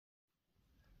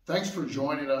Thanks for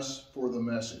joining us for the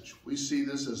message. We see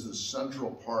this as the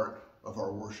central part of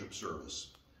our worship service.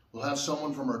 We'll have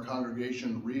someone from our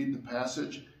congregation read the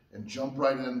passage and jump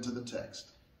right into the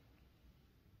text.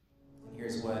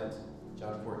 Here's what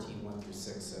John 14, 1 through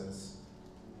 6 says.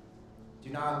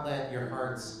 Do not let your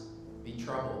hearts be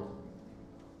troubled.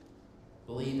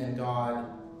 Believe in God,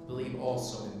 believe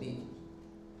also in me.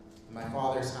 In my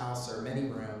Father's house are many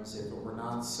rooms. If it were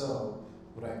not so,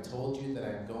 would I have told you that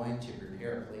I am going to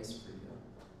prepare a place for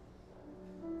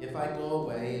you? If I go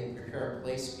away and prepare a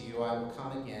place for you, I will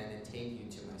come again and take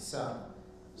you to myself,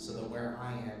 so that where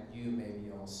I am, you may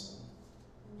be also.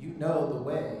 You know the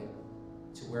way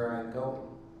to where I am going.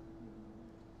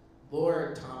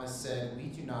 Lord, Thomas said, we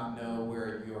do not know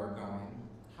where you are going.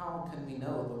 How can we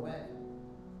know the way?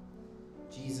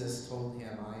 Jesus told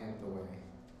him, I am the way,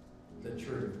 the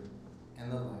truth, and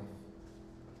the life.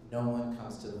 No one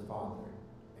comes to the Father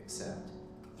except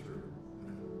through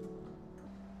me.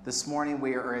 This morning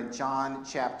we are in John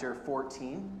chapter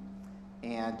 14.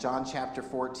 And John chapter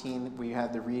 14, we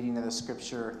have the reading of the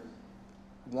scripture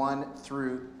 1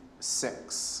 through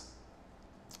 6.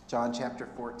 John chapter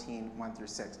 14, 1 through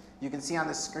 6. You can see on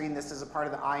the screen, this is a part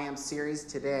of the I Am series.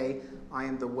 Today, I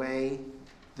am the way,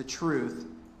 the truth,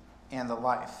 and the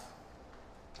life.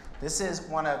 This is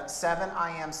one of 7 I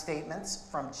Am statements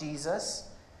from Jesus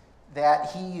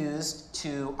that he used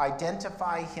to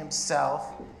identify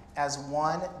himself as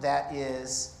one that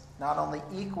is not only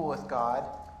equal with God,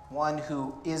 one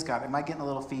who is God. Am I getting a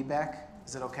little feedback?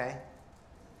 Is it okay?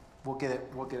 We'll get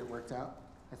it worked out.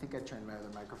 I think I turned my other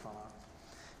microphone off.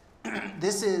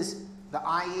 This is the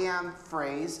I am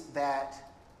phrase that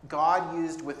God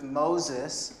used with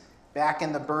Moses back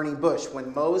in the burning bush.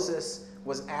 When Moses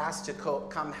was asked to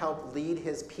come help lead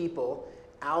his people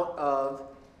out of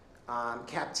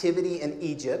captivity in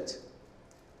Egypt,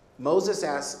 Moses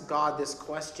asked God this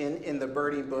question in the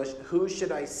burning bush, who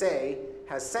should I say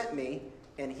has sent me?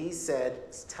 And he said,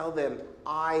 tell them,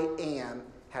 I am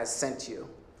has sent you.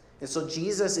 And so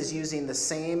Jesus is using the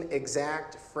same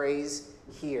exact phrase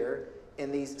here in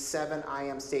these 7 I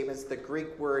am statements. The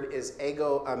Greek word is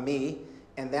ego eimi,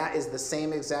 and that is the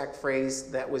same exact phrase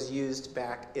that was used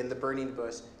back in the burning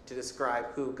bush to describe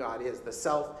who God is, the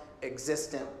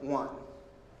self-existent one.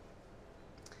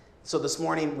 So this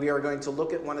morning we are going to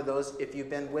look at one of those. If you've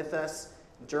been with us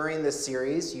during this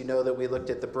series, you know that we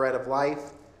looked at the bread of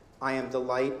life. I am the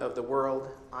light of the world.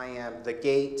 I am the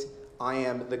gate. I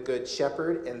am the good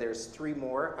shepherd. And there's 3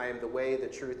 more. I am the way, the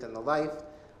truth, and the life.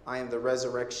 I am the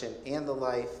resurrection and the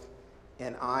life.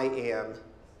 And I am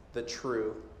the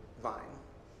true vine.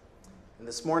 And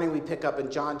this morning we pick up in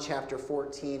John chapter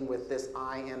 14 with this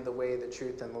I am the way, the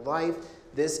truth, and the life.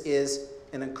 This is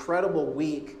an incredible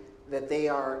week that they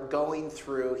are going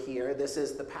through here. This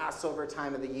is the Passover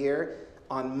time of the year.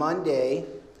 On Monday,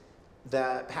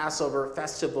 the Passover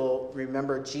festival,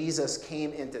 remember, Jesus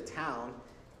came into town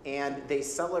and they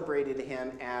celebrated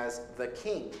him as the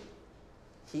king.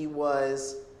 He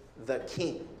was the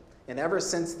king. And ever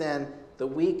since then, the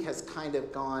week has kind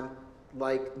of gone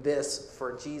like this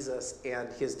for Jesus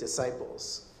and his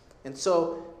disciples. And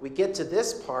so we get to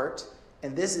this part,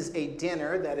 and this is a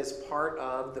dinner that is part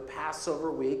of the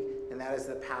Passover week, and that is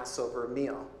the Passover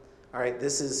meal. All right,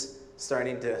 this is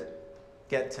starting to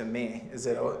get to me. Is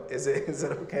it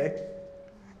okay?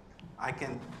 I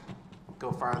can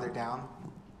go farther down.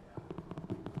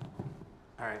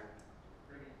 All right.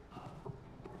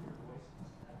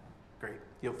 Great.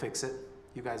 You'll fix it.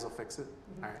 You guys will fix it.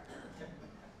 All right.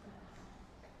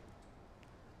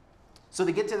 So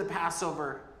they get to the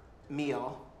Passover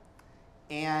meal,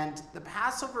 and the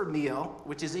Passover meal,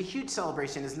 which is a huge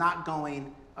celebration, is not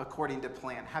going according to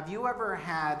plan. Have you ever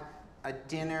had a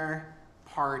dinner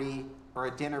party or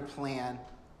a dinner plan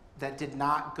that did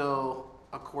not go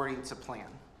according to plan?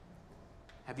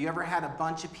 Have you ever had a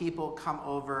bunch of people come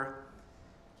over,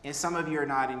 and some of you are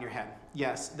nodding your head,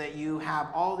 yes, that you have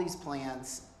all these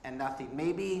plans and nothing.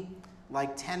 Maybe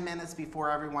like 10 minutes before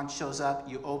everyone shows up,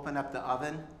 you open up the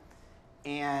oven,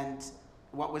 and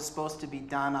what was supposed to be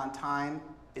done on time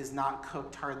is not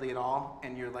cooked hardly at all,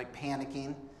 and you're like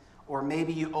panicking. Or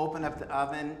maybe you open up the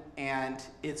oven and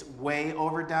it's way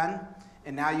overdone,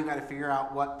 and now you got to figure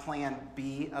out what plan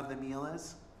B of the meal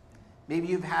is. Maybe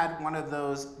you've had one of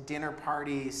those dinner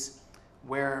parties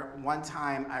where one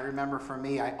time, I remember for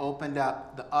me, I opened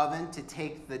up the oven to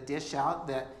take the dish out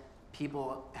that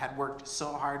people had worked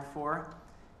so hard for,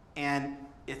 and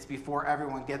it's before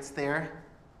everyone gets there,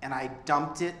 and I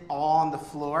dumped it all on the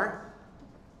floor.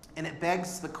 And it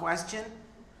begs the question,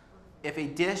 if a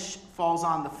dish falls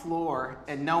on the floor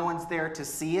and no one's there to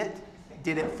see it,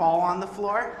 did it fall on the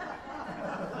floor?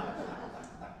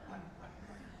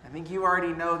 I think you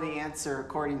already know the answer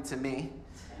according to me.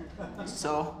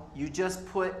 So you just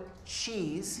put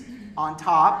cheese on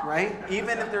top, right?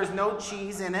 Even if there's no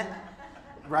cheese in it,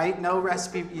 right? No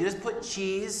recipe. You just put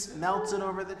cheese, melt it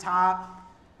over the top.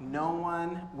 No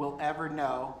one will ever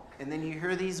know. And then you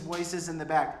hear these voices in the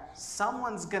back.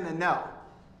 Someone's going to know.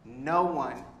 No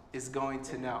one is going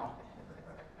to know.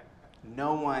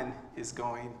 No one is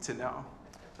going to know.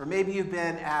 Or maybe you've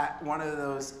been at one of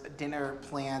those dinner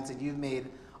plans and you've made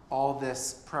all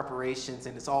this preparations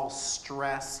and it's all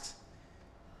stressed.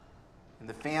 And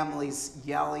the family's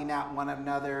yelling at one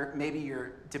another. Maybe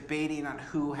you're debating on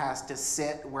who has to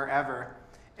sit wherever.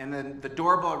 And then the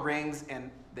doorbell rings and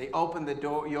they open the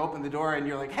door. You open the door and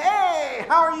you're like, hey,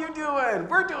 how are you doing?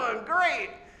 We're doing great.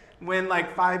 When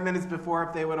like 5 minutes before,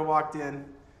 if they would have walked in,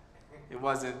 it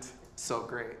wasn't so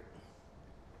great.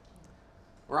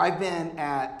 Or I've been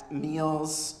at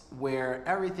meals where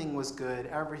everything was good,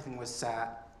 everything was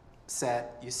set.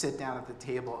 You sit down at the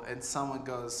table and someone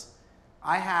goes,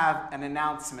 I have an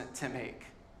announcement to make.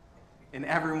 And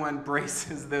everyone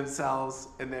braces themselves.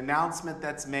 And the announcement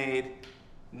that's made,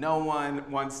 no one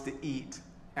wants to eat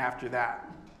after that.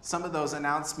 Some of those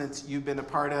announcements you've been a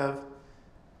part of,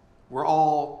 we're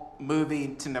all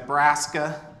moving to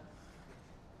Nebraska,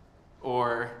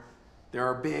 or there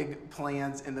are big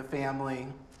plans in the family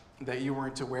that you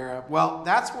weren't aware of. Well,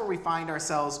 that's where we find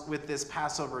ourselves with this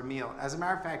Passover meal. As a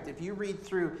matter of fact, if you read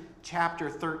through chapter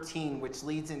 13, which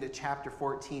leads into chapter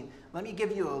 14, let me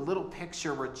give you a little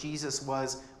picture where Jesus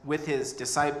was with his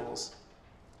disciples.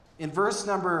 In verse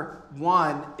number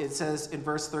 1, it says in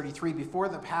verse 33, before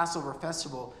the Passover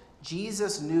festival,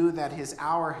 Jesus knew that his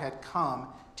hour had come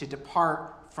to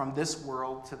depart from this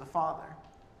world to the Father.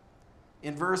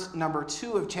 In verse number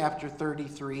 2 of chapter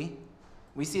 33,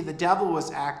 we see the devil was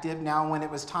active. Now, when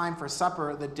it was time for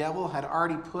supper, the devil had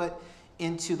already put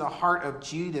into the heart of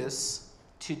Judas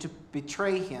to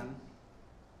betray him.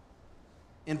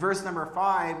 In verse number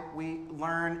 5, we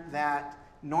learn that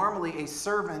normally a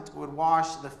servant would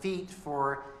wash the feet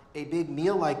for a big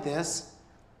meal like this,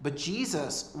 but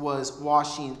Jesus was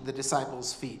washing the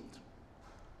disciples' feet.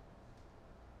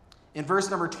 In verse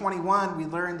number 21, we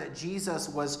learn that Jesus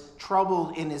was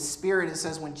troubled in his spirit. It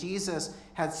says, when Jesus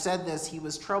had said this, he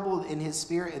was troubled in his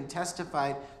spirit and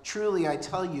testified, truly I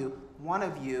tell you, one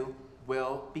of you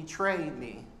will betray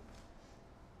me.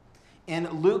 In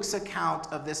Luke's account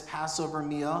of this Passover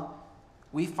meal,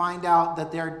 we find out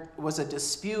that there was a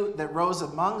dispute that rose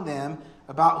among them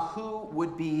about who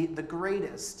would be the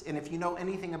greatest. And if you know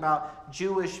anything about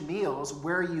Jewish meals,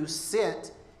 where you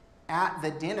sit at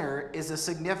the dinner is a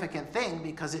significant thing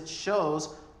because it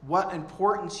shows what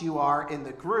importance you are in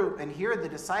the group. And here the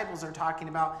disciples are talking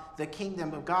about the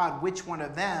kingdom of God, which one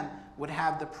of them would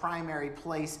have the primary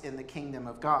place in the kingdom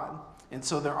of God. And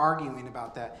so they're arguing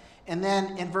about that. And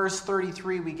then in verse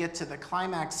 33, we get to the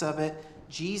climax of it.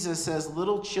 Jesus says,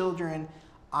 little children,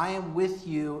 I am with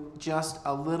you just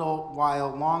a little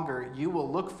while longer. You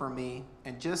will look for me.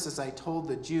 And just as I told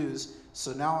the Jews,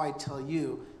 so now I tell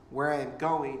you, where I am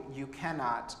going, you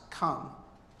cannot come.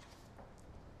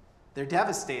 They're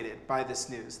devastated by this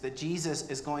news that Jesus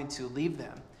is going to leave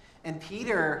them. And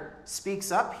Peter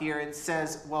speaks up here and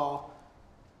says, well,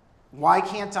 why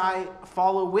can't I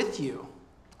follow with you?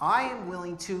 I am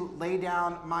willing to lay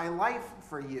down my life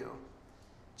for you.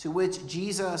 To which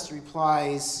Jesus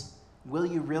replies, will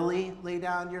you really lay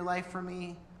down your life for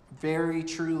me? Very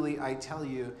truly, I tell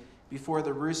you, before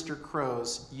the rooster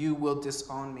crows, you will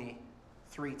disown me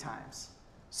 3 times.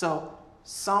 So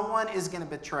someone is going to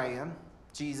betray him,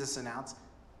 Jesus announced.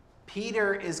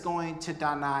 Peter is going to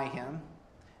deny him.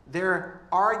 They're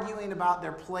arguing about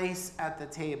their place at the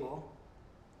table.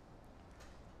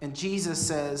 And Jesus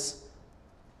says,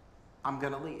 I'm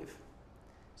going to leave.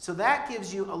 So that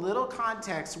gives you a little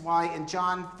context why in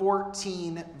John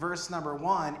 14, verse number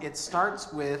 1, it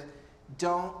starts with,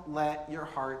 don't let your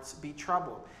hearts be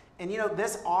troubled. And you know,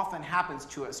 this often happens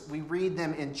to us. We read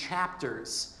them in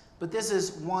chapters, but this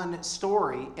is one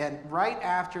story. And right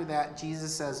after that,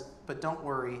 Jesus says, but don't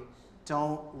worry,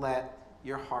 don't let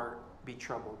your heart be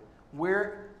troubled.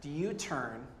 Where do you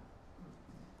turn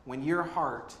when your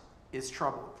heart is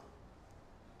troubled?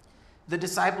 The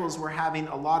disciples were having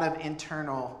a lot of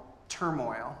internal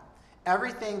turmoil.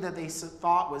 Everything that they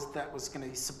thought was going to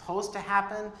be supposed to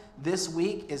happen this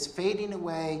week is fading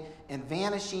away and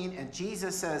vanishing. And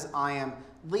Jesus says, I am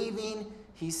leaving.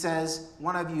 He says,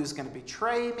 one of you is going to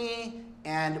betray me,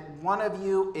 and one of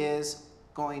you is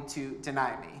going to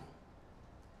deny me.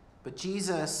 But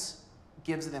Jesus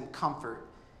gives them comfort.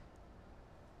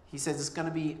 He says it's going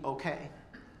to be okay.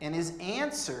 And his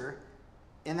answer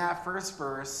in that first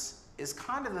verse is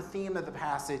kind of the theme of the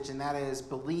passage, and that is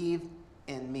believe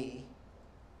in me.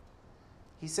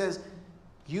 He says,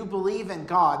 you believe in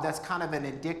God. That's kind of an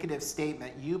indicative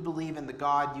statement. You believe in the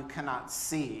God you cannot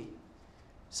see.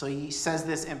 So he says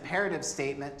this imperative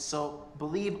statement, so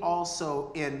believe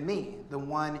also in me, the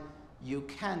one you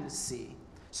can see.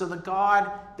 So the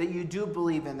God that you do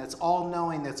believe in, that's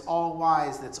all-knowing, that's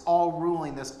all-wise, that's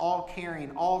all-ruling, that's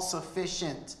all-caring,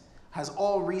 all-sufficient, has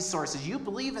all resources, you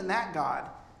believe in that God,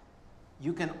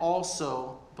 you can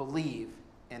also believe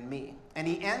in me. And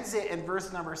he ends it in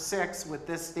verse number 6 with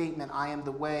this statement, I am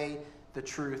the way, the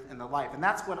truth, and the life. And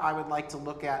that's what I would like to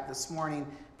look at this morning.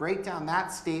 Break down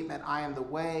that statement, I am the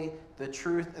way, the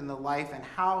truth, and the life, and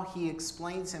how he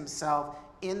explains himself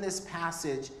in this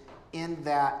passage in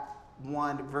that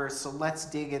one verse. So let's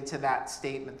dig into that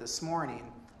statement this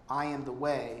morning. I am the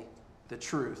way, the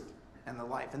truth, and the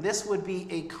life. And this would be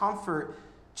a comfort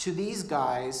to these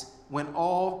guys when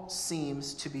all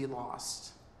seems to be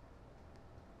lost.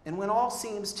 And when all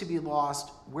seems to be lost,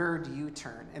 where do you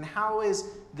turn? And how is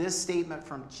this statement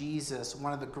from Jesus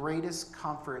one of the greatest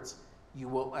comforts you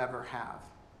will ever have?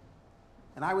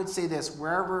 And I would say this,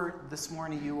 wherever this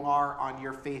morning you are on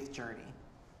your faith journey,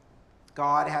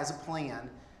 God has a plan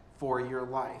for your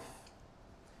life.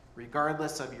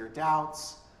 Regardless of your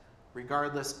doubts,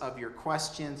 regardless of your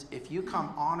questions, if you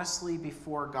come honestly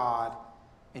before God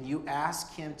and you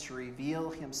ask him to reveal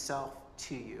himself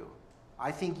to you,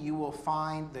 I think you will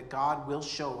find that God will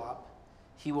show up,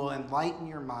 he will enlighten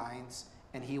your minds,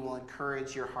 and he will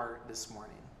encourage your heart this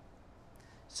morning.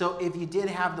 So if you did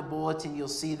have the bulletin, you'll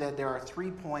see that there are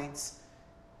 3 points.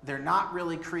 They're not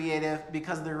really creative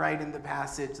because they're right in the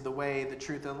passage, the way, the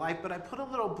truth, and life, but I put a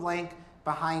little blank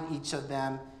behind each of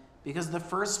them because the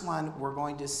first one we're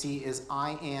going to see is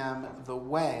I am the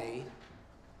way.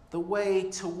 The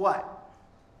way to what?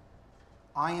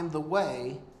 I am the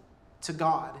way to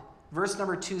God. Verse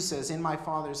number 2 says, in my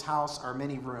Father's house are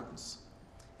many rooms.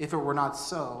 If it were not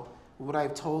so, would I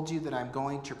have told you that I'm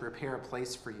going to prepare a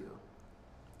place for you?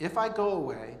 If I go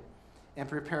away and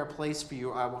prepare a place for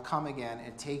you, I will come again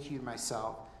and take you to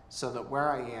myself, so that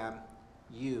where I am,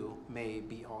 you may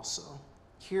be also.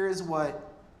 Here is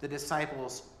what the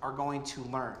disciples are going to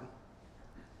learn.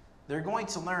 They're going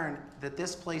to learn that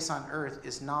this place on earth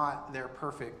is not their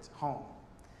perfect home.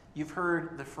 You've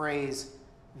heard the phrase,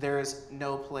 there's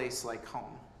no place like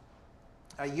home.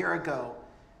 A year ago,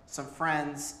 some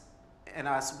friends and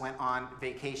us went on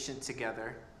vacation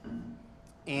together,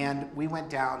 and we went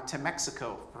down to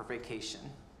Mexico for vacation.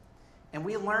 And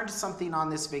we learned something on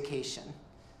this vacation.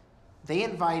 They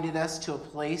invited us to a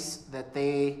place that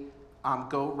they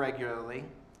go regularly,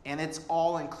 and it's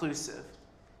all-inclusive.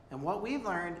 And what we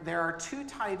learned, there are 2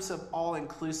 types of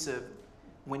all-inclusive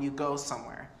when you go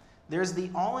somewhere. There's the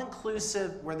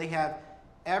all-inclusive where they have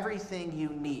everything you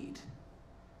need.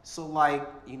 So like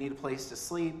you need a place to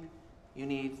sleep, you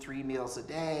need 3 meals a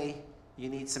day, you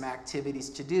need some activities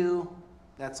to do.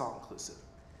 That's all-inclusive.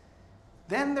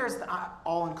 Then there's the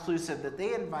all-inclusive that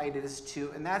they invited us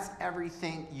to, and that's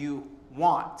everything you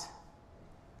want.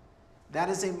 That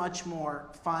is a much more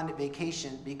fun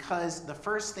vacation because the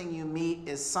first thing you meet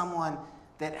is someone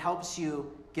that helps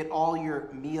you get all your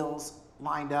meals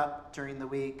lined up during the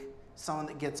week, someone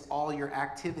that gets all your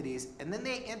activities, and then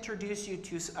they introduce you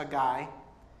to a guy,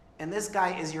 and this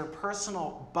guy is your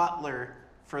personal butler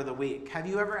for the week. Have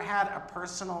you ever had a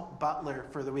personal butler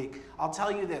for the week? I'll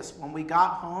tell you this, when we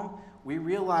got home, we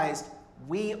realized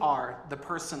we are the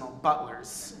personal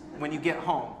butlers when you get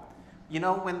home. You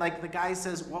know, when like the guy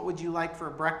says, what would you like for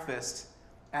breakfast?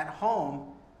 At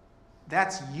home,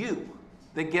 that's you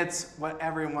that gets what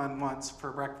everyone wants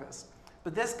for breakfast.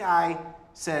 But this guy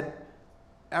said,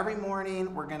 every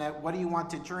morning, what do you want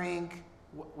to drink?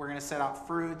 We're going to set out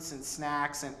fruits and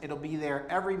snacks, and it'll be there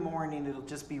every morning. It'll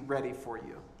just be ready for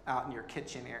you out in your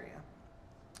kitchen area.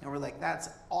 And we're like, that's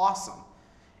awesome.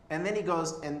 And then he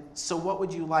goes, and so what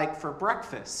would you like for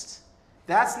breakfast?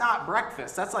 That's not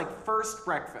breakfast. That's like first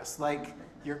breakfast, like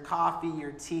your coffee,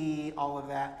 your tea, all of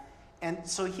that. And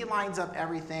so he lines up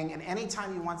everything, and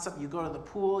anytime you want something, you go to the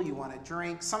pool, you want a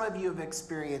drink. Some of you have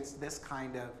experienced this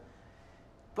kind of.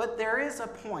 But there is a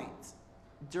point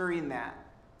during that,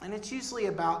 and it's usually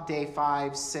about day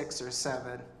 5, 6, or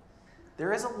 7.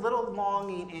 There is a little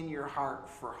longing in your heart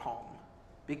for home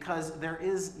because there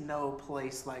is no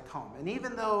place like home. And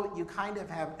even though you kind of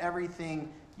have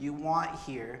everything you want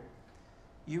here,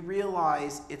 you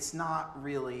realize it's not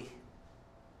really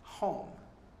home.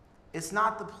 It's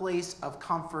not the place of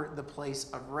comfort, the place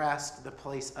of rest, the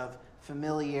place of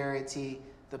familiarity,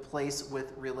 the place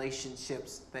with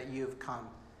relationships that you've come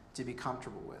to be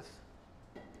comfortable with.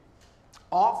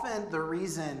 Often the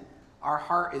reason our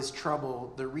heart is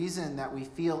troubled, the reason that we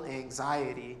feel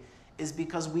anxiety is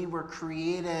because we were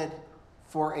created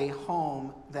for a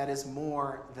home that is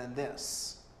more than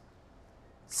this.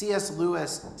 C.S.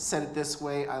 Lewis said it this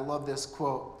way. I love this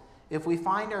quote. If we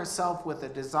find ourselves with a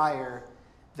desire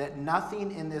that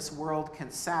nothing in this world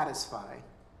can satisfy,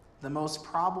 the most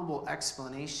probable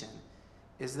explanation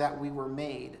is that we were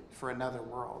made for another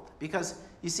world. Because,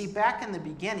 you see, back in the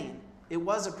beginning, it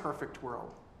was a perfect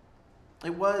world.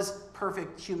 It was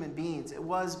perfect human beings. It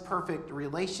was perfect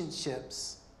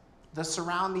relationships. The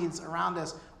surroundings around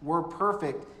us were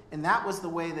perfect, and that was the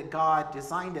way that God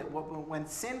designed it. When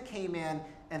sin came in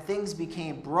and things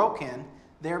became broken,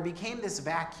 there became this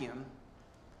vacuum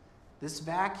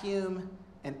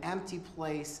an empty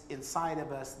place inside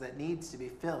of us that needs to be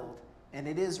filled, and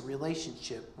it is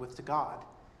relationship with God.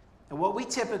 And what we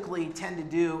typically tend to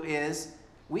do is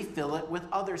we fill it with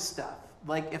other stuff.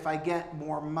 Like if I get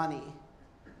more money,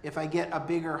 if I get a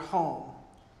bigger home,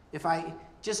 if I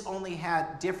just only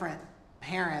had different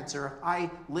parents, or if I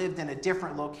lived in a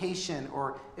different location,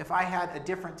 or if I had a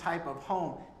different type of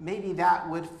home, maybe that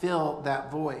would fill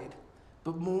that void.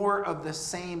 But more of the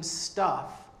same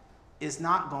stuff is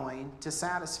not going to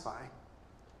satisfy.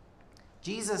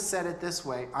 Jesus said it this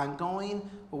way, I'm going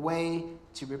away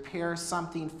to prepare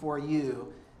something for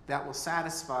you that will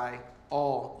satisfy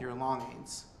all your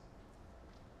longings.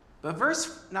 But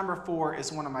verse number 4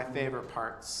 is one of my favorite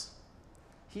parts.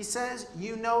 He says,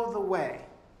 you know the way.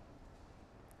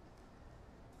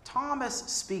 Thomas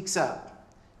speaks up.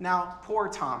 Now, poor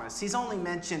Thomas, he's only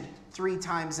mentioned 3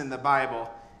 times in the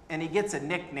Bible, and he gets a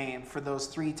nickname for those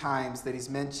 3 times that he's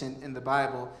mentioned in the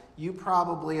Bible. You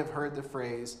probably have heard the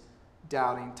phrase,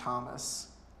 Doubting Thomas.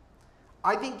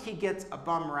 I think he gets a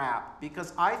bum rap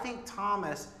because I think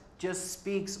Thomas just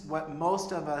speaks what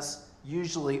most of us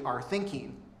usually are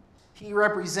thinking. He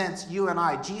represents you and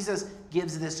I. Jesus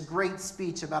gives this great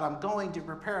speech about, I'm going to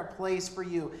prepare a place for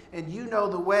you, and you know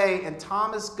the way. And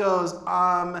Thomas goes,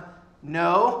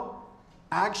 no,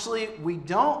 actually, we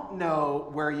don't know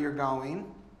where you're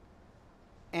going,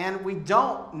 and we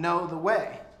don't know the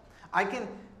way. I can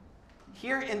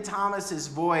hear in Thomas's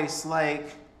voice,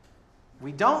 like,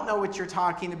 we don't know what you're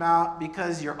talking about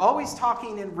because you're always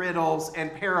talking in riddles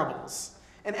and parables.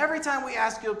 And every time we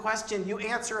ask you a question, you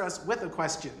answer us with a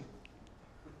question.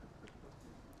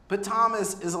 But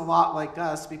Thomas is a lot like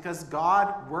us because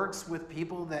God works with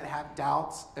people that have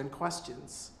doubts and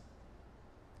questions.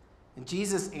 And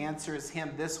Jesus answers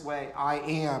him this way, I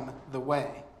am the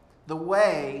way. The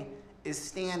way is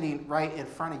standing right in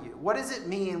front of you. What does it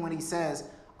mean when he says,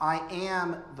 I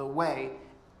am the way?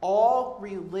 All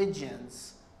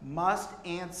religions must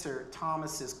answer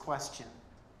Thomas's question.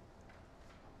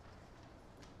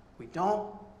 We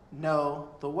don't know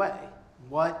the way.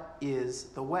 What is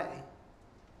the way?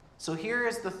 So here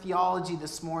is the theology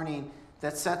this morning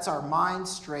that sets our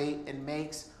minds straight and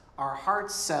makes our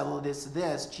hearts settled. It's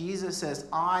this. Jesus says,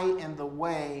 I am the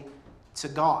way to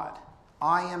God.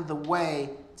 I am the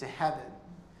way to heaven.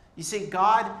 You see,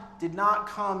 God did not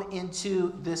come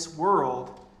into this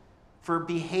world for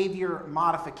behavior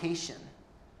modification.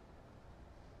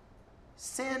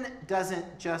 Sin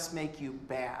doesn't just make you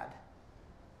bad.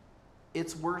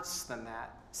 It's worse than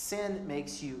that. Sin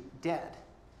makes you dead.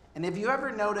 And have you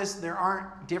ever noticed there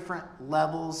aren't different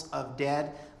levels of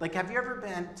dead? Like, have you ever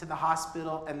been to the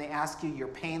hospital and they ask you your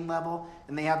pain level,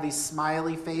 and they have these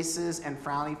smiley faces and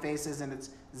frowny faces, and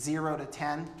it's 0 to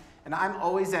 10? And I'm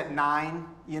always at 9,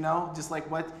 just like,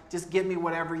 what? Just give me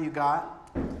whatever you got.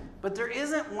 But there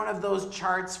isn't one of those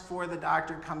charts for the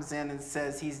doctor comes in and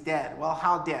says he's dead. Well,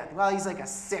 how dead? Well, he's like a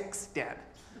 6 dead,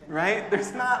 right?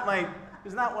 There's not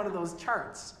one of those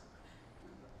charts.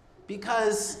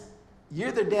 Because you're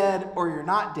either dead or you're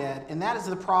not dead, and that is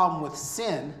the problem with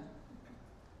sin.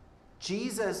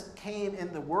 Jesus came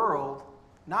in the world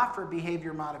not for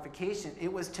behavior modification.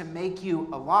 It was to make you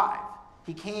alive.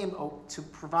 He came to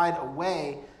provide a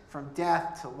way from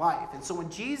death to life. And so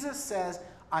when Jesus says,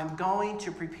 I'm going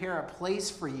to prepare a place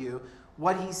for you,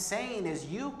 what he's saying is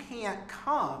you can't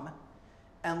come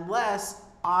unless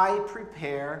I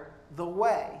prepare the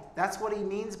way. That's what he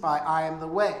means by I am the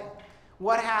way.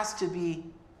 What has to be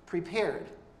prepared?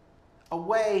 A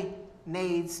way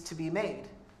needs to be made.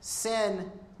 Sin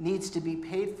needs to be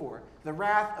paid for. The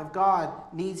wrath of God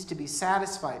needs to be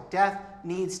satisfied. Death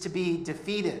needs to be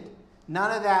defeated.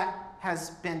 None of that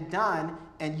has been done,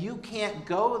 and you can't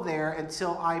go there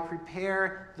until I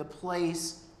prepare the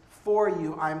place for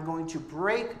you. I'm going to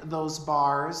break those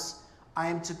bars. I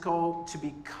am to go to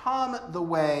become the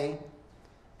way,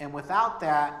 and without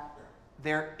that,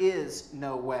 there is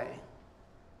no way.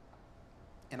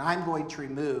 And I'm going to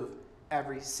remove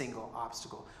every single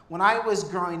obstacle. When I was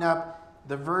growing up,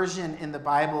 the version in the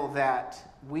Bible that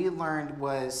we learned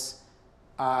was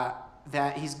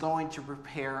that he's going to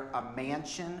prepare a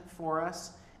mansion for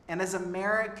us. And as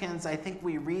Americans, I think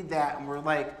we read that and we're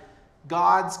like,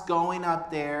 God's going up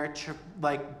there to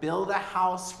like build a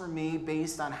house for me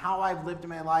based on how I've lived in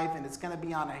my life, and it's going to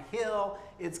be on a hill.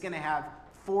 It's going to have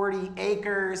 40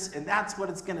 acres, and that's what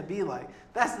it's going to be like.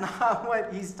 That's not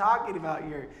what he's talking about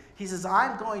here. He says,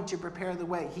 I'm going to prepare the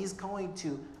way. He's going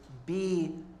to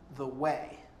be the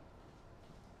way.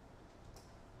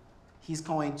 He's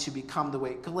going to become the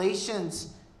way.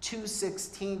 Galatians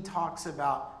 2:16 talks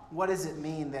about what does it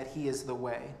mean that he is the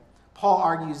way. Paul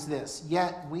argues this,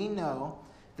 yet we know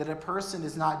that a person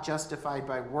is not justified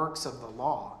by works of the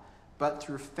law, but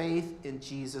through faith in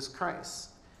Jesus Christ.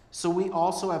 So we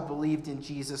also have believed in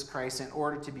Jesus Christ in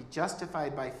order to be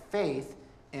justified by faith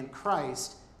in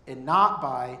Christ and not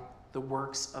by the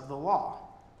works of the law.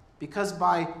 Because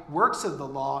by works of the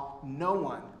law, no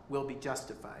one will be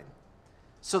justified.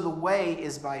 So the way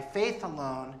is by faith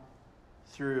alone,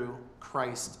 through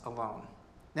Christ alone.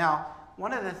 Now,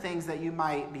 one of the things that you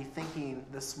might be thinking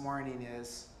this morning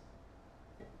is,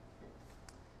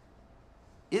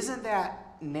 isn't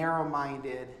that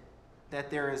narrow-minded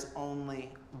that there is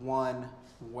only one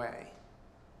way?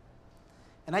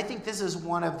 And I think this is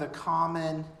one of the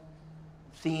common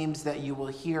themes that you will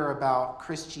hear about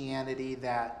Christianity,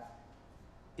 that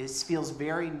feels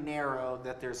very narrow,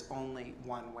 that there's only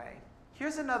one way.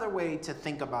 Here's another way to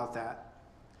think about that.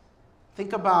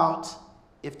 Think about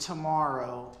if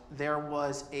tomorrow there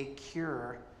was a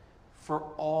cure for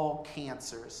all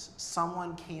cancers.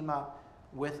 Someone came up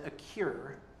with a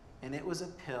cure, and it was a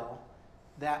pill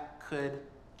that could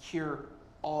cure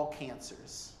all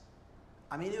cancers.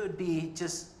 I mean, it would be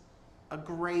just a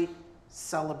great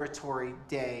celebratory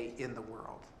day in the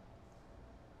world.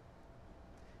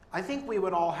 I think we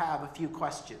would all have a few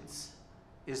questions.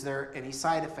 Is there any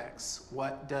side effects?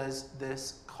 What does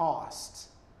this cost?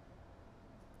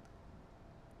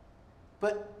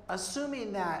 But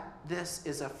assuming that this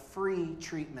is a free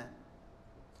treatment,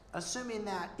 assuming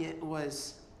that it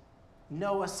was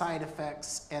no side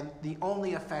effects and the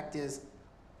only effect is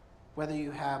whether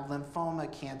you have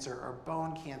lymphoma cancer or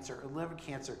bone cancer or liver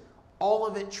cancer, all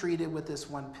of it treated with this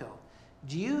one pill,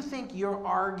 do you think your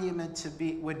argument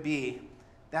would be,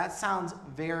 that sounds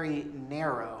very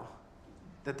narrow,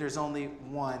 that there's only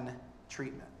one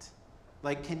treatment?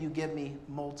 Like, can you give me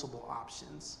multiple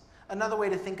options? Another way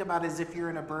to think about it is if you're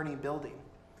in a burning building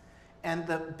and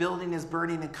the building is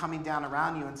burning and coming down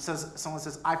around you, and someone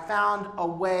says, I found a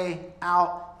way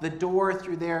out, the door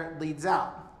through there leads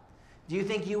out. Do you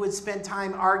think you would spend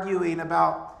time arguing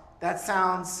about, that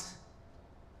sounds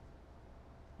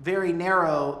very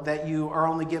narrow, that you are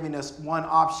only giving us one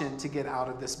option to get out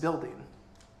of this building?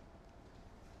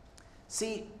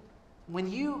 See,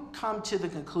 when you come to the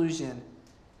conclusion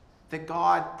that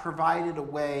God provided a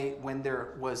way when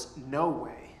there was no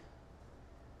way,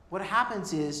 what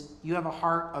happens is you have a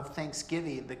heart of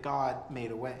thanksgiving that God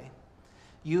made a way.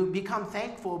 You become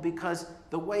thankful because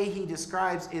the way he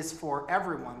describes is for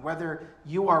everyone, whether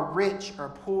you are rich or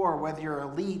poor, whether you're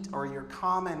elite or you're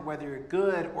common, whether you're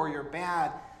good or you're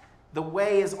bad, the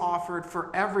way is offered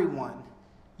for everyone.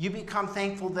 You become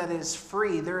thankful that it is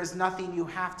free. There is nothing you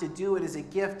have to do. It is a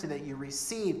gift that you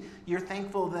receive. You're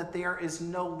thankful that there is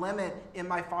no limit in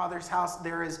my Father's house.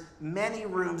 There is many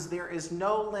rooms. There is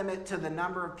no limit to the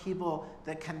number of people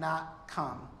that cannot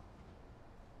come.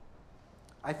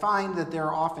 I find that there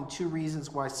are often two reasons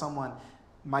why someone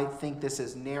might think this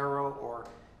is narrow, or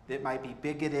that might be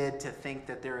bigoted to think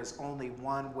that there is only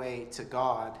one way to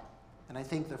God. And I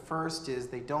think the first is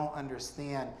they don't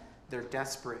understand their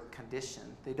desperate condition.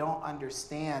 They don't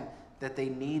understand that they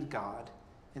need God.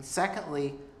 And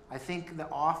secondly, I think that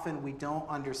often we don't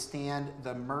understand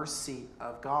the mercy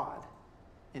of God.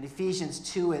 In Ephesians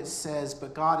 2 it says,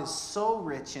 but God is so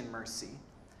rich in mercy,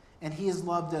 and he has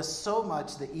loved us so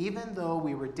much that even though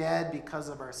we were dead because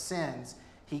of our sins,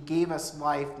 he gave us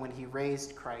life when he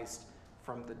raised Christ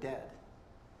from the dead.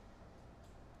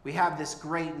 We have this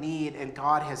great need, and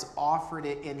God has offered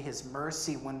it in his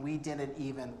mercy when we didn't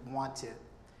even want it.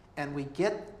 And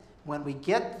when we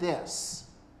get this,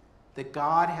 that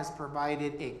God has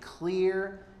provided a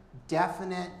clear,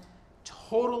 definite,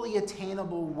 totally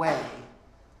attainable way,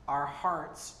 our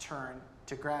hearts turn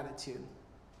to gratitude.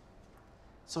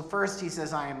 So first he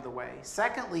says, I am the way.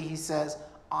 Secondly, he says,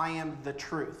 I am the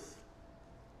truth.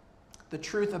 The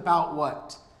truth about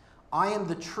what? I am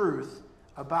the truth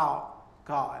about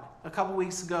God. A couple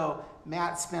weeks ago,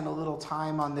 Matt spent a little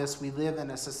time on this. We live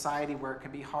in a society where it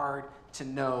can be hard to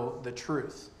know the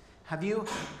truth. Have you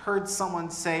heard someone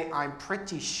say, I'm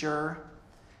pretty sure,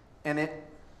 and it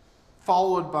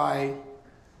followed by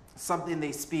something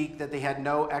they speak that they had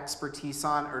no expertise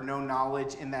on or no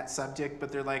knowledge in that subject,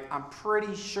 but they're like, I'm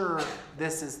pretty sure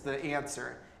this is the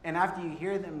answer. And after you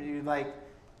hear them, you're like,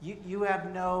 you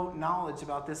have no knowledge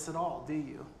about this at all, do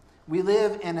you? We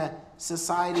live in a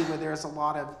society where there's a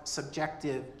lot of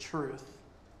subjective truth.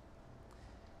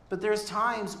 But there's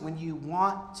times when you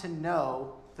want to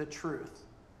know the truth.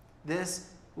 This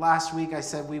last week I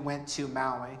said we went to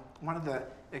Maui. One of the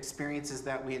experiences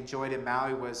that we enjoyed in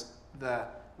Maui was the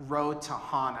road to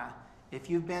Hana. If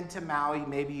you've been to Maui,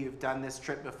 maybe you've done this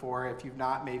trip before. If you've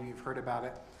not, maybe you've heard about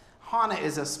it. Hana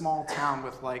is a small town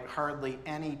with like hardly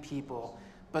any people,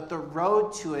 but the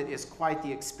road to it is quite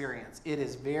the experience. It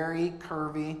is very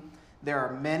curvy. There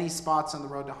are many spots on the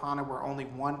road to Hana where only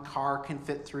one car can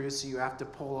fit through, so you have to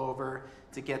pull over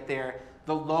to get there.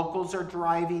 The locals are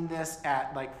driving this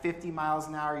at like 50 miles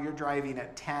an hour. You're driving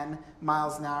at 10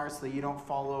 miles an hour so that you don't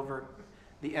fall over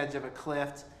the edge of a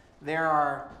cliff. There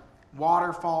are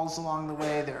waterfalls along the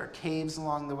way. There are caves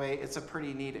along the way. It's a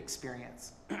pretty neat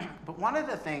experience. But one of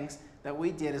the things that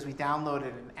we did is we downloaded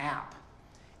an app.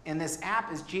 And this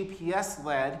app is GPS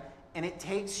led, and it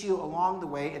takes you along the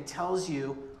way and tells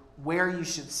you where you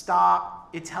should stop.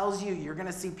 It tells you you're going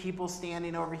to see people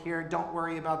standing over here. Don't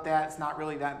worry about that. It's not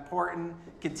really that important.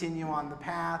 Continue on the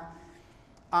path.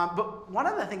 But one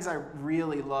of the things I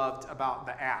really loved about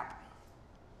the app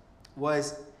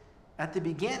was at the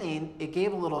beginning, it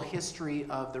gave a little history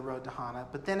of the road to Hana,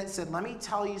 but then it said, let me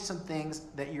tell you some things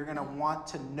that you're going to want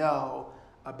to know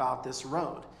about this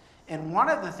road. And one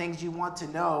of the things you want to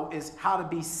know is how to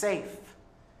be safe.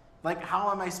 Like, how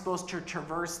am I supposed to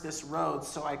traverse this road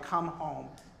so I come home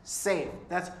safe?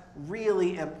 That's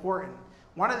really important.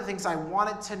 One of the things I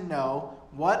wanted to know,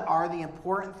 what are the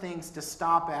important things to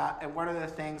stop at, and what are the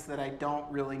things that I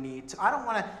don't really need to? I don't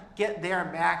want to get there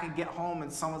and back and get home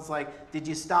and someone's like, did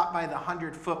you stop by the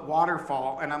 100-foot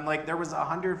waterfall? And I'm like, there was a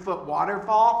 100-foot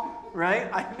waterfall, right?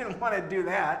 I didn't want to do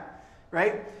that,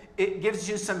 right? It gives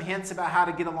you some hints about how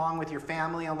to get along with your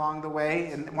family along the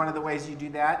way. And one of the ways you do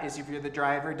that is if you're the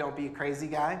driver, don't be a crazy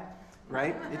guy,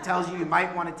 right? It tells you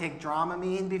might want to take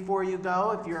Dramamine before you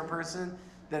go if you're a person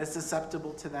that is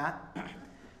susceptible to that.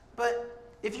 But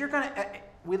if you're going to,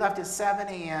 we left at 7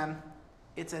 a.m.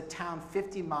 It's a town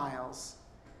 50 miles,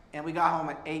 and we got home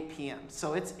at 8 p.m.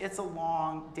 So it's a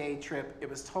long day trip. It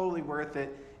was totally worth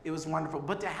it. It was wonderful.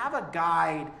 But to have a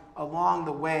guide along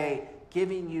the way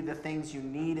giving you the things you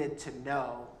needed to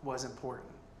know was important.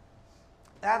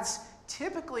 That's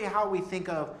typically how we think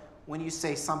of when you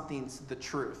say something's the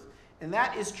truth. And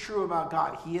that is true about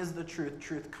God. He is the truth.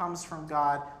 Truth comes from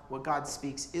God. What God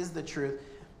speaks is the truth.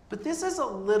 But this is a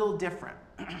little different.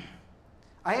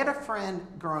 I had a friend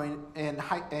growing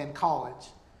in college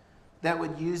that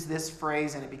would use this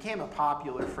phrase, and it became a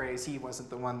popular phrase. He wasn't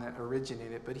the one that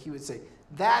originated it, but he would say,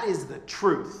 that is the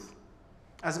truth.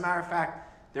 As a matter of fact,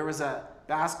 there was a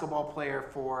basketball player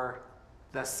for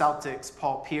the Celtics,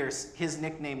 Paul Pierce. His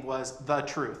nickname was The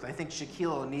Truth. I think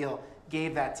Shaquille O'Neal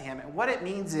gave that to him. And what it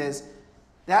means is,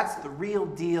 that's the real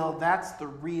deal. That's the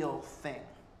real thing.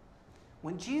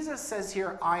 When Jesus says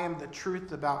here, I am the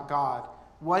truth about God,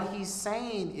 what he's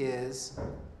saying is,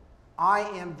 I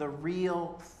am the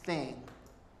real thing.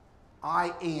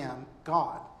 I am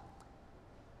God.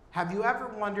 Have you ever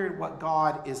wondered what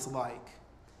God is like?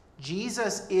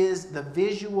 Jesus is the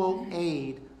visual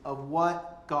aid of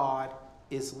what God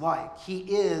is like. He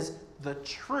is the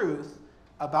truth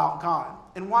about God.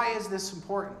 And why is this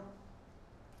important?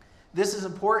 This is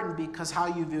important because how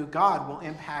you view God will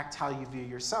impact how you view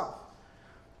yourself.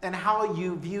 And how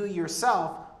you view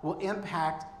yourself will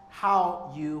impact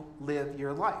how you live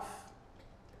your life.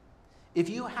 If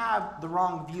you have the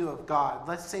wrong view of God,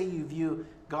 let's say you view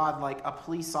God like a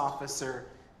police officer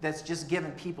that's just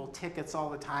giving people tickets all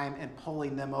the time and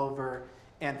pulling them over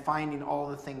and finding all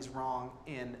the things wrong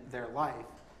in their life,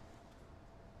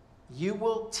 you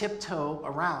will tiptoe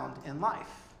around in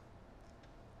life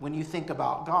when you think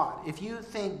about God. If you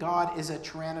think God is a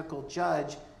tyrannical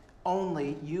judge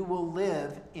only, you will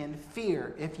live in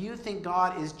fear. If you think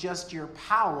God is just your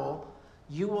pal,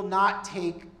 you will not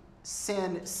take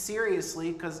sin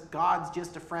seriously because God's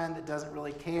just a friend that doesn't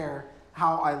really care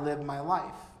how I live my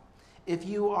life. If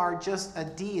you are just a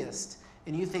deist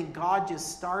and you think God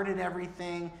just started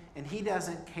everything and he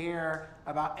doesn't care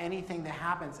about anything that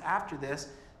happens after this,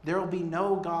 there will be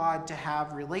no God to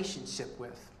have relationship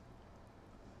with.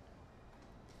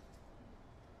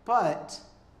 But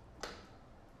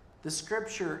the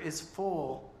scripture is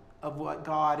full of what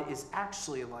God is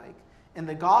actually like. And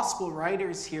the gospel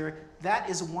writers here, that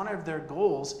is one of their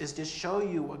goals, is to show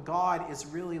you what God is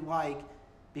really like,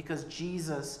 because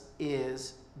Jesus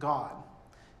is God.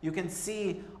 You can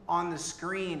see on the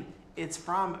screen, it's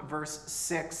from verse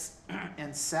 6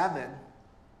 and 7.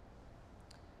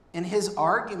 And his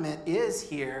argument is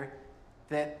here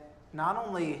that not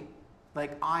only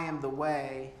like I am the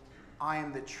way, I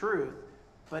am the truth,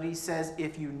 but he says,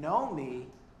 if you know me,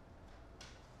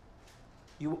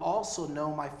 you also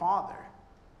know my Father,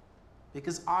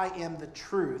 because I am the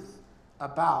truth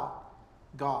about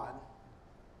God.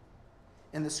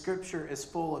 And the scripture is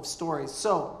full of stories.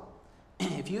 So,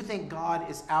 if you think God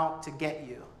is out to get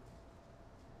you,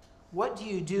 what do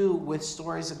you do with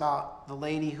stories about the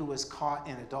lady who was caught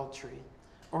in adultery?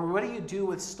 Or what do you do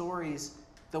with stories,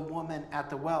 the woman at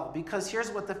the well? Because here's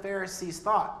what the Pharisees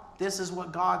thought. This is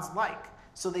what God's like.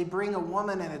 So they bring a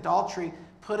woman in adultery,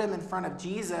 put him in front of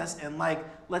Jesus, and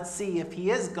let's see if he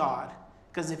is God.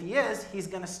 Because if he is, he's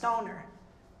going to stone her.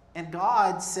 And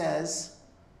God says,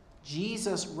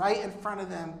 Jesus, right in front of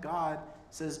them, God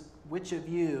says, which of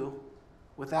you,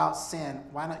 without sin,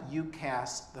 why don't you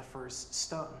cast the first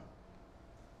stone?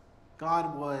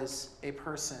 God was a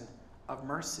person of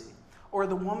mercy. Or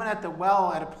the woman at the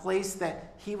well, at a place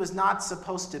that he was not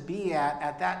supposed to be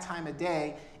at that time of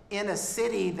day, in a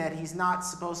city that he's not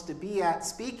supposed to be at,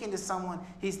 speaking to someone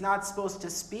he's not supposed to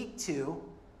speak to.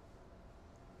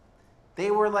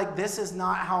 They were like, this is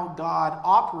not how God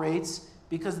operates,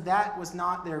 because that was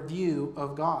not their view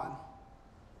of God.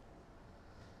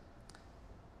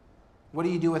 What do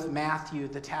you do with Matthew,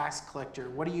 the tax collector?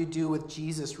 What do you do with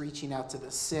Jesus reaching out to the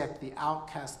sick, the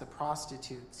outcasts, the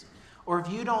prostitutes? Or if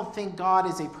you don't think God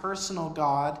is a personal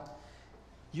God,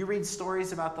 you read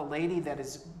stories about the lady that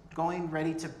is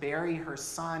ready to bury her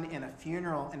son in a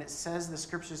funeral, and it says, the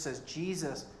scripture says,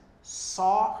 Jesus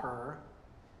saw her.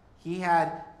 He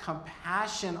had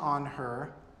compassion on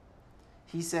her.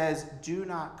 He says, do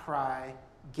not cry,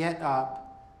 get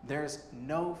up. There's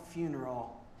no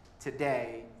funeral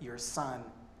today. Your son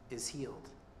is healed.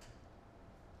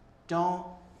 Don't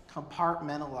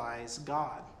compartmentalize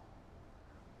God.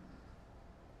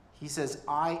 He says,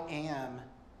 I am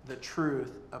the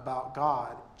truth about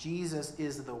God. Jesus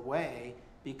is the way,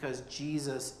 because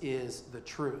Jesus is the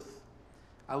truth.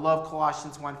 I love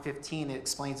Colossians 1:15. It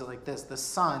explains it like this. The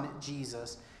Son,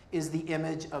 Jesus, is the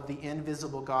image of the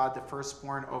invisible God, the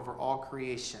firstborn over all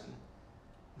creation.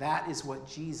 That is what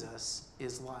Jesus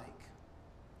is like.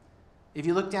 If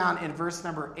you look down in verse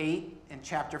number 8 in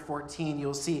chapter 14,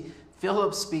 you'll see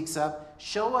Philip speaks up,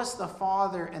 show us the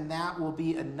Father, and that will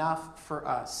be enough for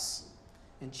us.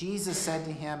 And Jesus said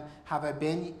to him, have I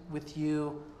been with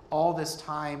you all this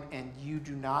time, and you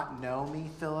do not know me,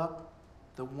 Philip?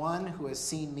 The one who has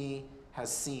seen me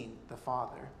has seen the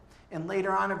Father. And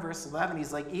later on in verse 11,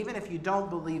 he's like, even if you don't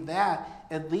believe that,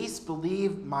 at least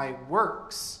believe my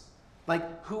works.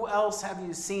 Like, who else have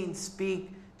you seen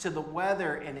speak to the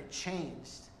weather and it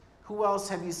changed? Who else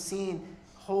have you seen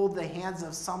hold the hands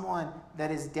of someone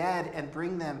that is dead and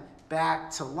bring them back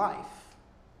to life?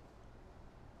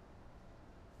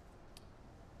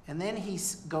 And then he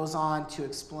goes on to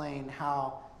explain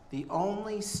how the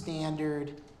only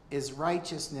standard is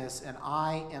righteousness, and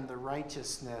I am the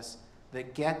righteousness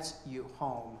that gets you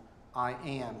home. I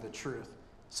am the truth.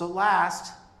 So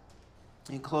last,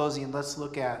 in closing, let's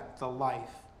look at the life.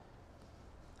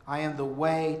 I am the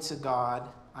way to God.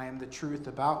 I am the truth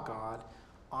about God.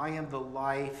 I am the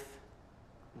life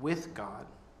with God.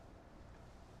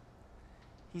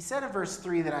 He said in verse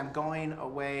 3 that I'm going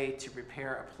away to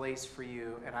prepare a place for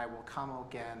you, and I will come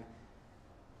again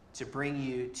to bring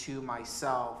you to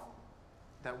myself,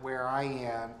 that where I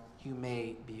am, you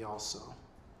may be also.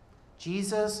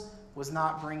 Jesus was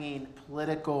not bringing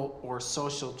political or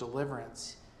social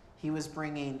deliverance. He was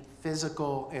bringing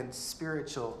physical and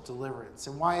spiritual deliverance.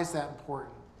 And why is that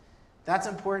important? That's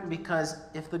important because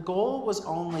if the goal was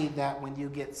only that when you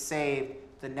get saved,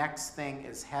 the next thing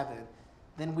is heaven,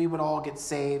 then we would all get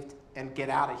saved and get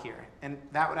out of here. And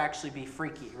that would actually be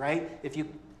freaky, right? If you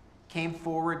came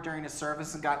forward during a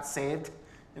service and got saved,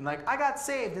 and like, I got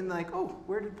saved, and like, oh,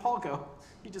 where did Paul go?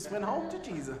 He just went home to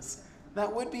Jesus.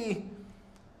 That would be,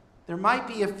 there might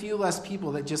be a few less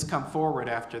people that just come forward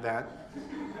after that.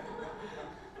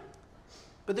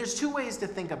 But there's two ways to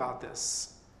think about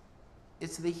this.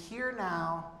 It's the here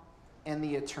now and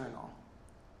the eternal.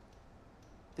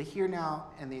 The here now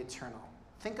and the eternal.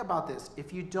 Think about this.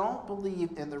 If you don't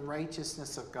believe in the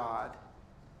righteousness of God,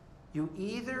 you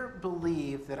either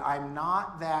believe that I'm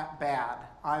not that bad,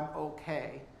 I'm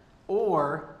okay,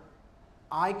 or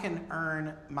I can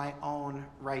earn my own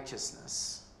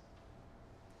righteousness.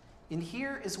 And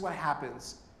here is what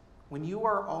happens. When you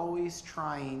are always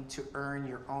trying to earn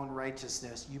your own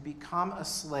righteousness, you become a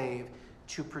slave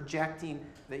to projecting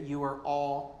that you are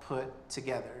all put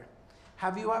together.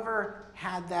 Have you ever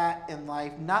had that in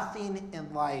life? Nothing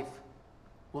in life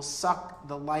will suck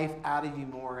the life out of you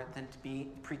more than to be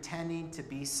pretending to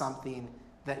be something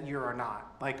that you are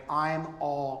not. Like, I'm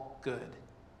all good.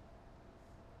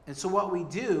 And so what we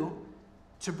do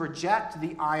to project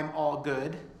the I'm all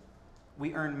good,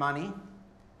 we earn money.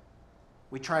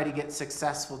 We try to get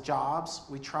successful jobs.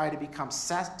 We try to become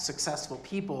successful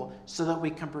people so that we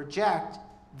can project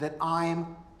that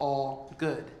I'm all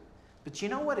good. But you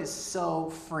know what is so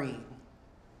freeing?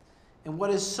 And what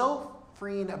is so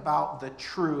freeing about the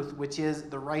truth, which is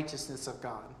the righteousness of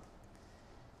God?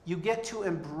 You get to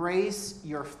embrace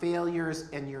your failures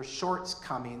and your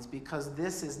shortcomings because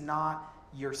this is not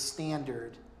your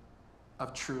standard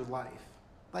of true life.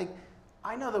 Like,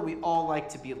 I know that we all like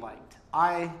to be liked.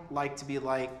 I like to be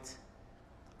liked.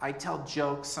 I tell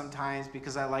jokes sometimes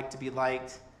because I like to be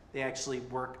liked. They actually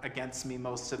work against me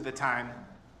most of the time.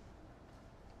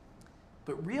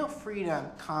 But real freedom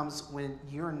comes when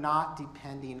you're not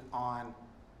depending on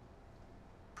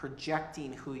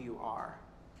projecting who you are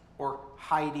or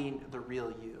hiding the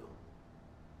real you.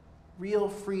 Real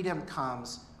freedom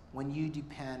comes when you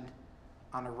depend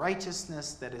on a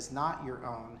righteousness that is not your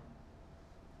own.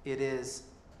 It is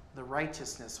the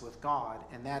righteousness with God,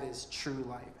 and that is true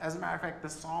life. As a matter of fact, the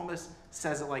psalmist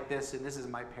says it like this, and this is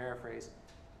my paraphrase.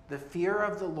 The fear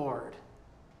of the Lord,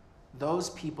 those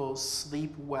people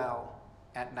sleep well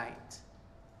at night.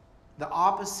 The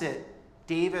opposite,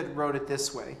 David wrote it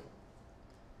this way.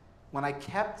 When I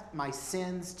kept my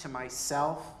sins to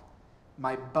myself,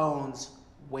 my bones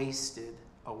wasted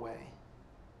away.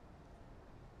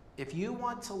 If you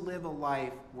want to live a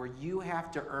life where you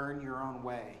have to earn your own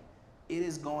way, it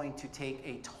is going to take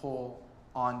a toll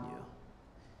on you.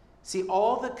 See,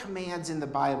 all the commands in the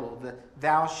Bible, the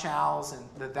thou shalls and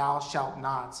the thou shalt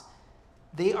nots,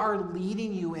 they are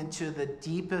leading you into the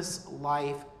deepest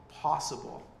life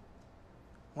possible.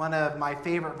 One of my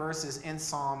favorite verses in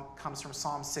Psalm comes from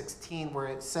Psalm 16, where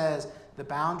it says, the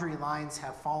boundary lines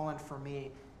have fallen for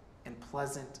me in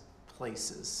pleasant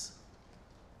places.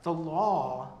 The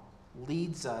law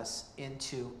leads us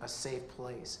into a safe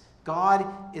place. God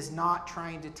is not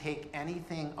trying to take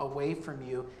anything away from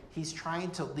you. He's trying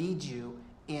to lead you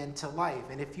into life.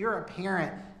 And if you're a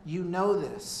parent, you know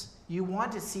this. You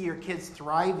want to see your kids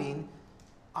thriving.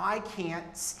 I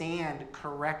can't stand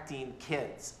correcting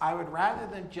kids. I would rather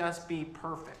them just be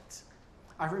perfect.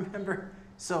 I remember,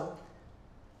 so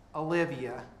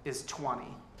Olivia is 20.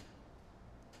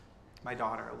 My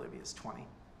daughter, Olivia, is 20.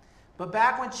 But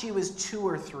back when she was 2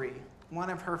 or 3,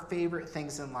 one of her favorite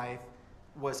things in life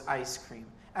was ice cream.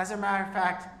 As a matter of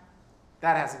fact,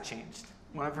 that hasn't changed.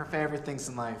 One of her favorite things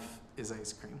in life is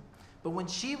ice cream. But when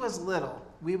she was little,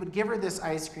 we would give her this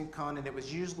ice cream cone, and it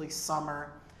was usually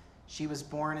summer. She was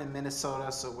born in Minnesota,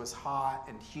 so it was hot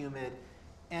and humid.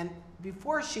 And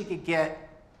before she could get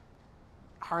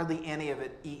hardly any of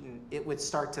it eaten, it would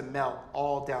start to melt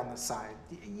all down the side.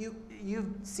 You've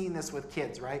seen this with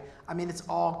kids, right? I mean, it's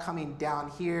all coming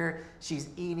down here. She's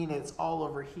eating it. It's all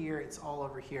over here. It's all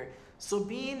over here. So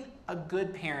being a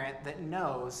good parent that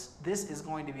knows this is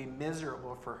going to be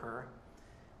miserable for her,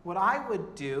 what I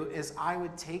would do is I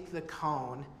would take the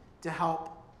cone to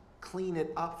help clean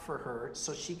it up for her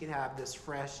so she could have this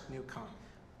fresh new cone.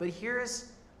 But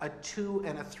here's a 2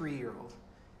 and a 3-year-old.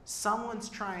 Someone's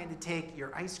trying to take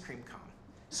your ice cream cone.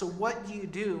 So what do you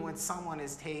do when someone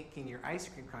is taking your ice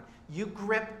cream cone? You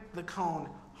grip the cone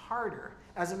harder.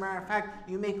 As a matter of fact,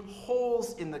 you make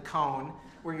holes in the cone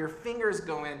where your fingers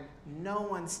go in. No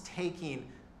one's taking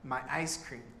my ice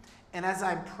cream. And as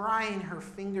I'm prying her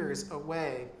fingers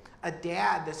away, a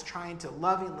dad that's trying to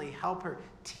lovingly help her,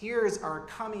 tears are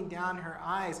coming down her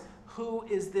eyes. Who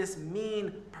is this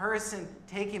mean person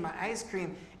taking my ice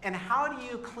cream? And how do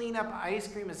you clean up ice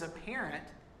cream as a parent?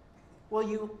 Well,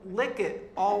 you lick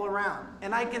it all around.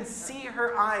 And I can see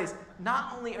her eyes.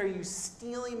 Not only are you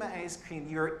stealing my ice cream,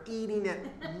 you're eating it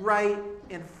right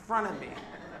in front of me.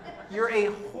 You're a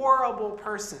horrible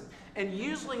person. And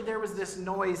usually there was this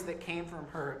noise that came from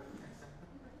her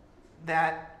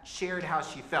that shared how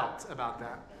she felt about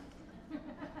that.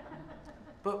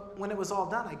 But when it was all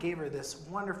done, I gave her this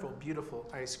wonderful, beautiful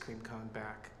ice cream cone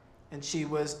back. And she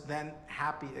was then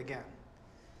happy again.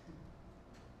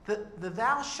 The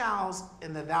thou shalls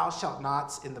and the thou shalt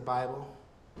nots in the Bible,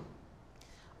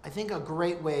 I think a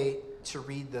great way to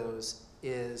read those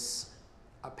is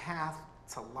a path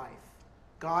to life.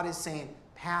 God is saying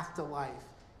path to life,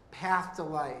 path to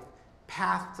life,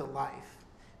 path to life.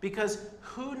 Because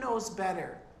who knows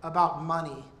better about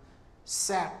money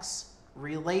sex,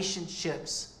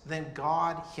 relationships than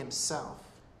God himself.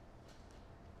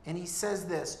 And he says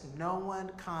this, no one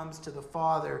comes to the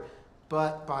Father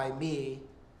but by me,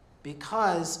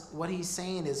 because what he's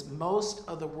saying is most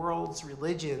of the world's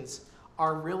religions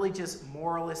are really just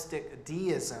moralistic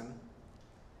deism.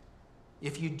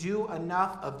 If you do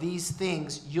enough of these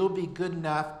things, you'll be good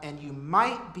enough, and you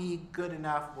might be good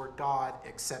enough where God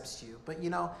accepts you. But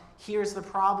here's the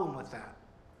problem with that.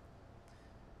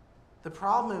 The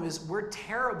problem is we're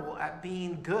terrible at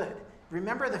being good.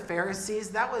 Remember the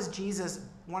Pharisees? That was Jesus,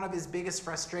 one of his biggest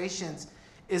frustrations,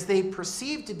 is they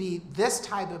perceived to be this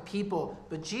type of people.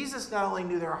 But Jesus not only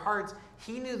knew their hearts,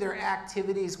 he knew their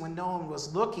activities when no one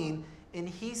was looking. And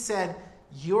he said,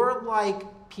 you're like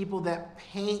people that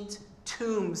paint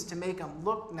tombs to make them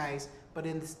look nice, but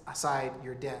inside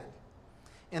you're dead.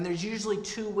 And there's usually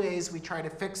two ways we try to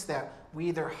fix that. We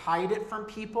either hide it from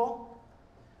people,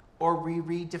 or we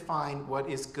redefine what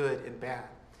is good and bad.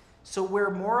 So where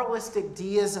moralistic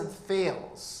deism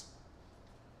fails,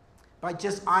 by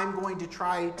just I'm going to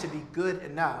try to be good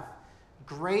enough,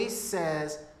 grace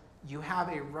says you have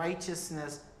a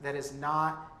righteousness that is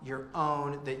not your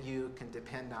own, that you can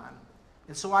depend on.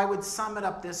 And so I would sum it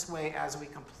up this way as we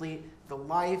complete the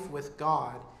life with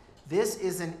God. This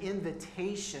is an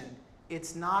invitation.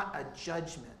 It's not a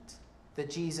judgment that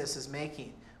Jesus is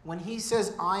making. When he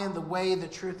says, I am the way, the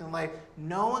truth, and life,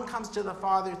 no one comes to the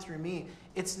Father through me.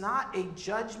 It's not a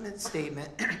judgment statement.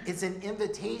 It's an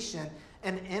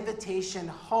invitation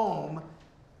home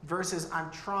versus I'm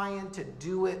trying to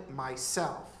do it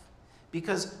myself.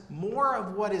 Because more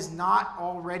of what is not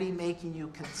already making you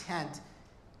content,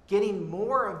 getting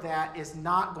more of that is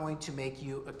not going to make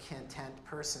you a content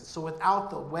person. So without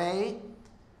the way,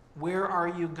 where are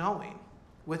you going?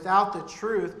 Without the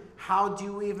truth, how do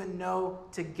you even know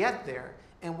to get there?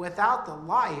 And without the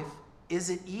life,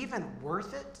 is it even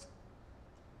worth it?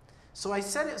 So I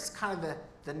said it's kind of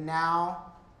the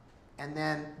now and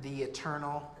then the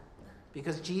eternal.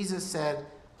 Because Jesus said,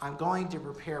 I'm going to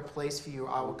prepare a place for you.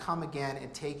 I will come again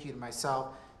and take you to myself,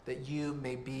 that you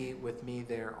may be with me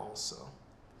there also.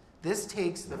 This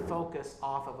takes the focus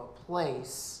off of a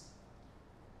place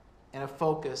and a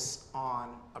focus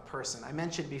on a person. I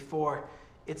mentioned before,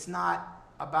 it's not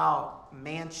about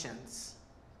mansions.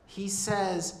 He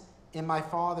says, in my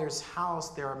Father's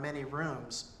house there are many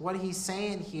rooms. What he's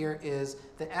saying here is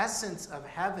the essence of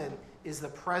heaven is the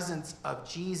presence of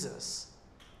Jesus.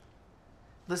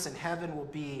 Listen, heaven will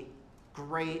be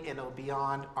great and it'll be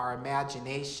beyond our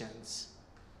imaginations.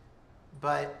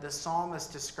 But the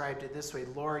psalmist described it this way,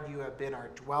 Lord, you have been our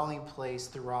dwelling place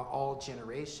throughout all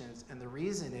generations. And the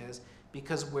reason is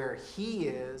because where he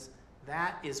is,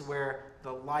 that is where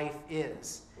the life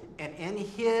is. And in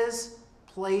his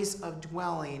place of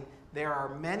dwelling, there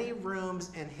are many rooms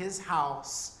in his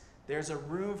house. There's a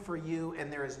room for you,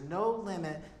 and there is no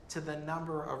limit to the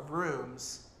number of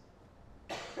rooms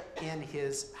in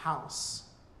his house.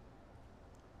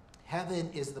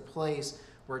 Heaven is the place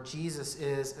where Jesus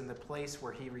is, and the place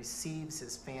where he receives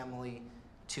his family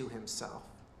to himself.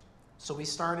 So we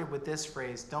started with this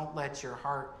phrase, don't let your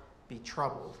heart be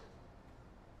troubled.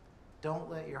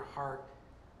 Don't let your heart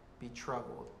be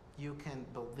troubled. You can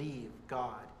believe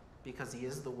God because he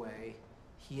is the way,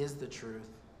 he is the truth,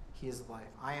 he is life.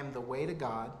 I am the way to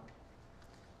God.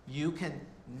 You can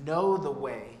know the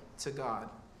way to God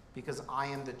because I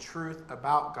am the truth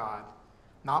about God.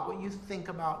 Not what you think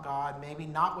about God, maybe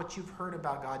not what you've heard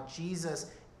about God.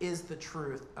 Jesus is the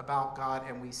truth about God,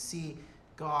 and we see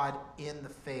God in the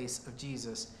face of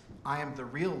Jesus. I am the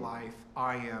real life.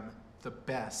 I am the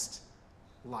best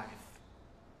life.